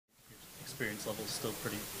experience level is still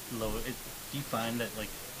pretty low. Do you find that like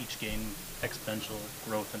each game exponential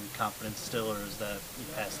growth and confidence still, or is that you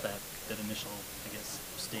past that initial, I guess,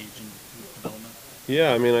 stage in development?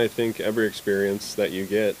 Yeah, I mean, I think every experience that you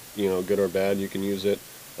get, good or bad, you can use it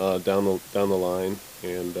down the line,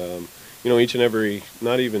 and each and every,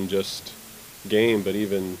 not even just game, but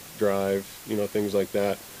even drive, things like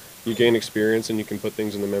that. You gain experience, and you can put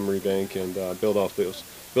things in the memory bank and build off those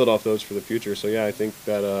for the future. So yeah, I think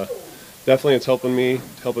that definitely it's helping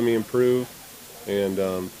me improve,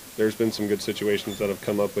 and there's been some good situations that have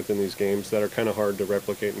come up within these games that are kind of hard to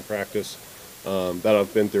replicate in practice that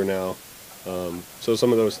I've been through now. So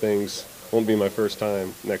some of those things won't be my first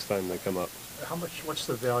time next time they come up. What's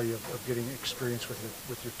the value of getting experience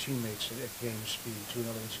with your teammates at game speed? So in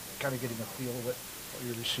other words, kind of getting a feel of what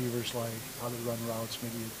your receivers like, how to run routes,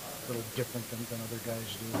 maybe a little different than other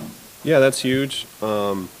guys do. Yeah, that's huge.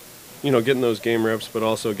 Getting those game reps, but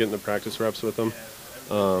also getting the practice reps with them.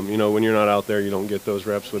 When you're not out there, you don't get those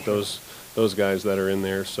reps with those guys that are in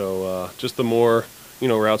there. So just the more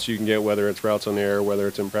routes you can get, whether it's routes on the air, whether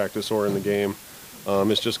it's in practice or in the game,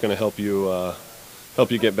 it's just going to help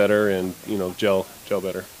you get better and gel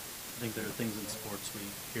better. I think there are things in sports we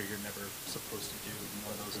hear you're never supposed to do.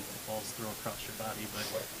 One of those is the balls throw across your body, but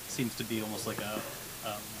it seems to be almost like a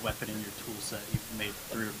weapon in your tool set. You've made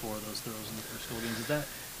 3 or 4 of those throws in the first couple games. Is that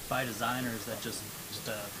by design, or is that just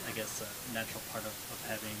I guess, a natural part of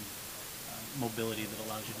having mobility that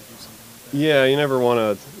allows you to do something like that? Yeah, you never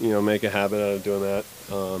want to make a habit out of doing that,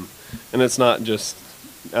 and it's not just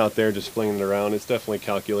out there just flinging it around. It's definitely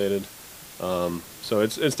calculated. So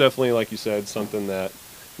it's definitely, like you said, something that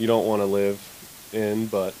you don't want to live in,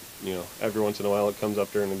 but every once in a while it comes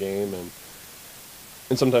up during the game,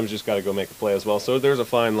 and sometimes you just got to go make a play as well. So there's a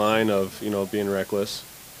fine line of being reckless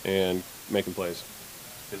and making plays.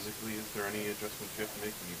 Physically, is there any adjustments you have to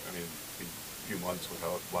make? I mean, a few months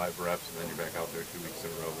without live reps, and then you're back out there 2 weeks in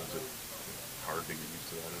a row. Is it hard to get used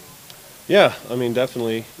to that at all? Yeah, I mean,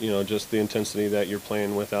 definitely, just the intensity that you're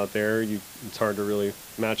playing with out there, it's hard to really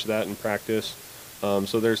match that in practice.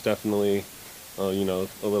 So there's definitely, a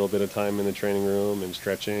little bit of time in the training room and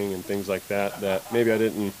stretching and things like that maybe I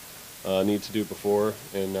didn't need to do before,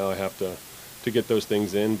 and now I have to get those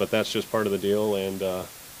things in. But that's just part of the deal, and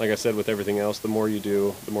like I said, with everything else, the more you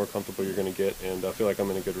do, the more comfortable you're going to get, and I feel like I'm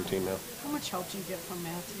in a good routine now. How much help do you get from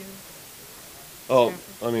Matthew? Oh,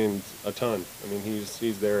 Stafford? I mean, a ton. I mean,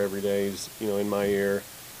 he's there every day. He's in my ear,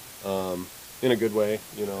 in a good way.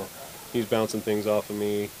 He's bouncing things off of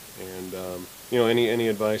me, and any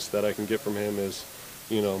advice that I can get from him is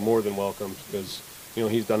more than welcome, because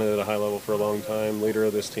he's done it at a high level for a long time, leader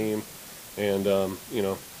of this team, and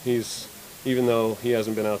he's, even though he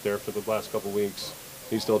hasn't been out there for the last couple weeks,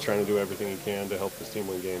 he's still trying to do everything he can to help this team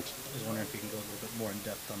win games. I was wondering if you can go a little bit more in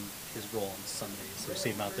depth on his role on Sundays. So we see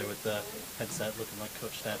him out there with the headset looking like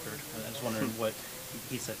Coach Stafford. I was wondering what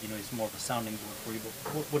he said, he's more of a sounding board for you, but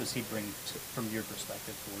what does he bring from your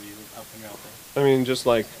perspective for you out when you're out there? I mean, just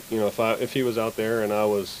like, if he was out there and I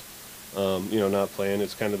was, not playing,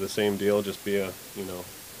 it's kind of the same deal. Just be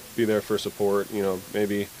there for support,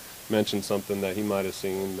 maybe mention something that he might have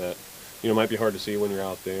seen that, might be hard to see when you're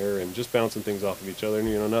out there, and just bouncing things off of each other.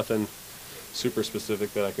 And, nothing super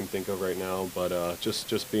specific that I can think of right now, but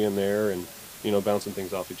just being there and, bouncing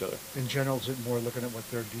things off each other. In general, is it more looking at what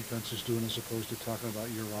their defense is doing as opposed to talking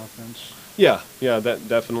about your offense? Yeah, that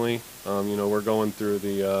definitely. We're going through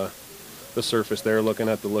the surface there, looking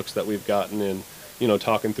at the looks that we've gotten, and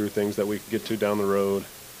talking through things that we can get to down the road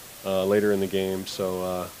later in the game.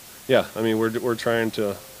 So yeah, I mean, we're trying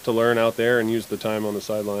to learn out there and use the time on the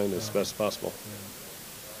sideline as best as possible. Yeah.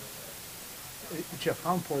 Jeff,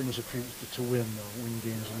 how important is it for you to win, though, win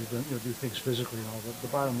games, and do things physically and all? The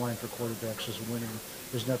bottom line for quarterbacks is winning.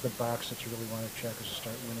 Isn't that the box that you really want to check, is to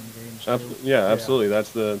start winning games? Yeah, absolutely.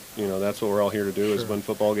 That's that's what we're all here to do, is Sure. win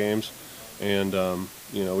football games. And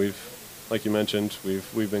we've, like you mentioned,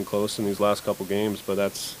 we've been close in these last couple games, but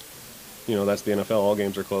that's the NFL. All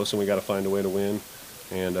games are close, and we got to find a way to win.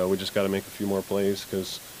 And we just got to make a few more plays,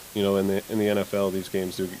 because in the NFL, these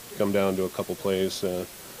games do come down to a couple plays,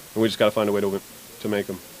 and we just got to find a way to make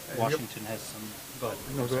them. Washington has some. Go ahead.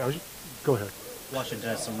 No, go ahead. Washington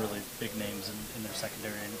has some really big names in their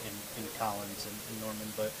secondary in Collins and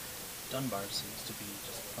Norman, but Dunbar seems to be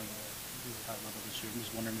just playing at a really high level this year. I'm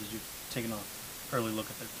just wondering, as you've taken an early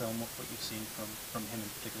look at their film, what you've seen from him in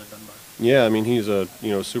particular, Dunbar. Yeah, I mean, he's a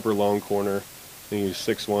super long corner. He's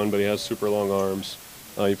 6'1", but he has super long arms.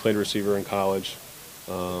 He played receiver in college.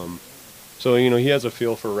 So, he has a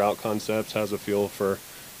feel for route concepts, has a feel for,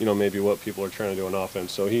 maybe what people are trying to do on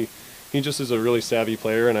offense. So he just is a really savvy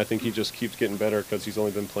player, and I think he just keeps getting better because he's only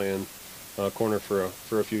been playing, corner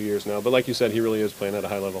for a few years now. But like you said, he really is playing at a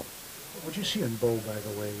high level. What'd you see in Bo, by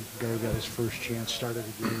the way? The guy who got his first chance, started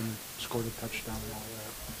the game, scored a touchdown and all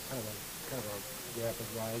that. Kind of a rapid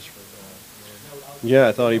rise for Yeah,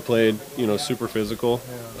 I thought he played, super physical.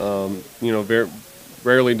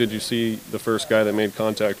 Rarely did you see the first guy that made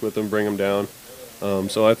contact with him bring him down.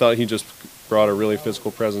 So I thought he just brought a really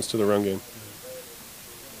physical presence to the run game.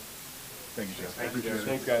 Thank you, Jeff.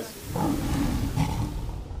 Thanks, guys.